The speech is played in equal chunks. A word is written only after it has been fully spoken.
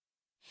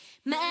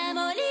守り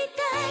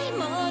たい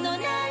ものな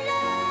ら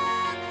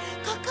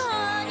ここ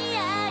に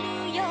あ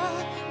るよ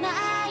迷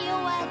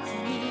わず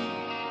に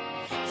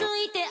つ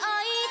いてお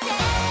いて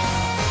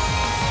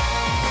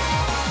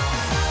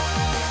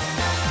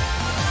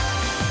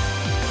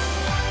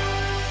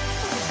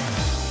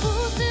う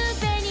つ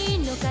紅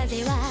の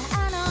風は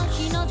あの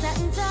日の残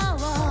像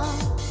を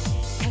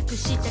隠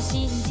した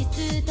真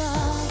実と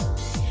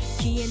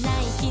消えな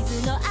い傷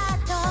の跡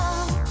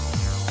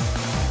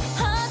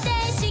方程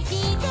式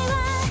では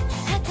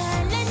測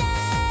れな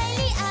い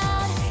リア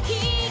ル光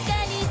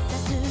さ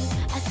す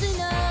明日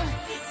の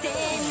旋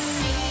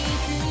律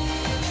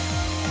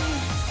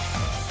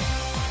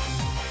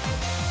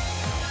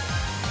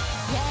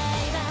刃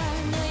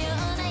のよ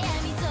うな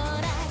闇空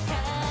駆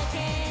け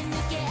抜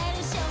ける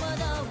衝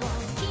動を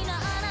昨日の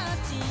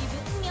自分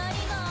より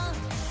も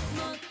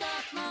もっと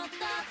もっ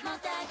とも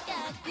高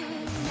く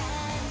何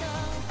度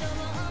と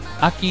も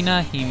Akina,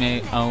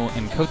 Hime, Ao,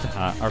 and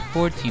Kotaha are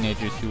 4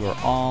 teenagers who are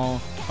all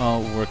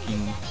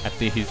working at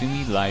the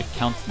Hizumi Life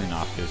Counseling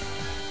Office,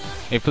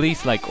 a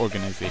police-like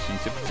organization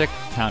to protect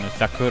the town of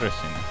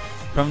Sakurashin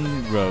from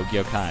rogue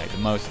yokai, the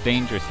most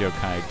dangerous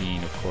yokai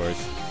being, of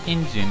course,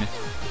 Injin,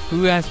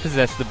 who has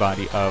possessed the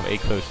body of a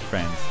close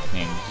friend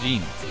named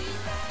Jin.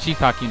 Chief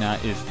Akina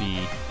is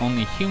the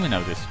only human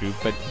of this group,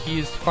 but he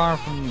is far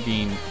from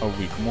being a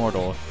weak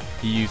mortal.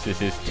 He uses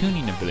his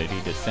tuning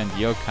ability to send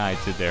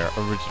yokai to their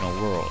original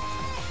world.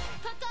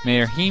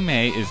 Mayor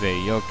Hime is a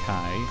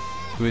yokai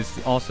who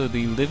is also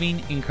the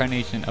living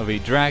incarnation of a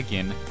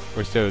dragon,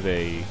 or so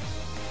they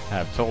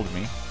have told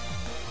me,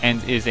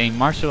 and is a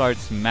martial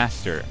arts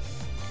master.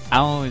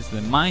 Ao is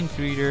the mind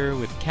reader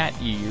with cat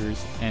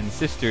ears and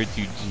sister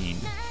to Jin.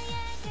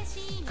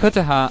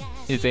 Kotaha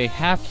is a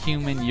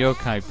half-human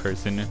yokai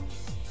person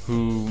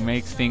who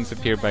makes things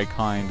appear by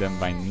calling them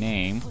by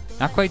name.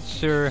 Not quite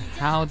sure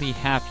how the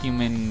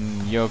half-human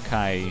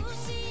yokai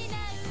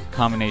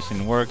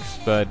combination works,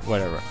 but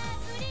whatever.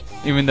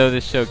 Even though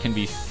this show can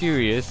be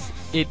serious,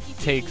 it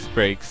takes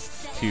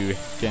breaks to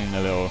getting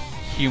a little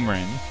humor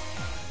in.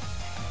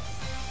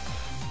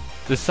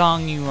 The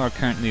song you are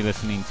currently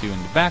listening to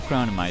in the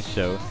background of my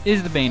show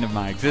is the bane of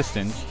my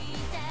existence,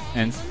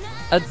 and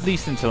at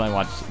least until I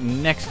watch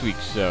next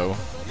week's show,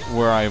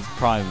 where I'll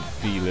probably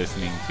be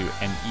listening to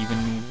an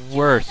even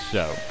worse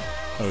show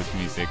of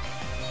music.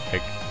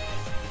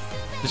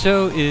 The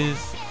show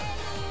is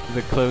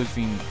the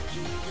closing.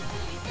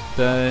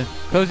 The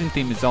closing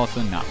theme is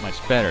also not much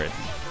better.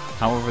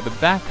 However, the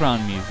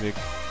background music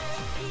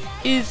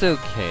is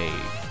okay.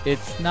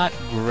 It's not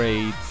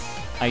great.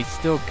 I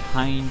still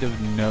kind of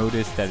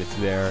notice that it's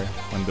there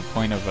when the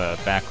point of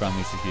background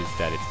music is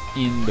that it's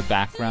in the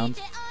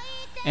background.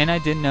 And I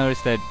did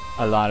notice that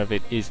a lot of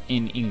it is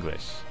in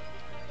English.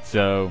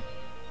 So,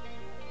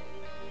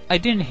 I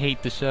didn't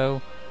hate the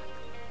show.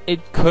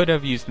 It could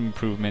have used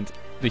improvement.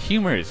 The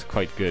humor is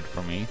quite good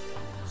for me.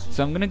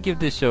 So I'm gonna give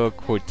this show a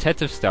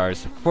Quartet of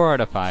stars, 4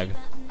 out of 5.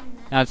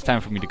 Now it's time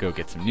for me to go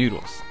get some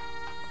noodles.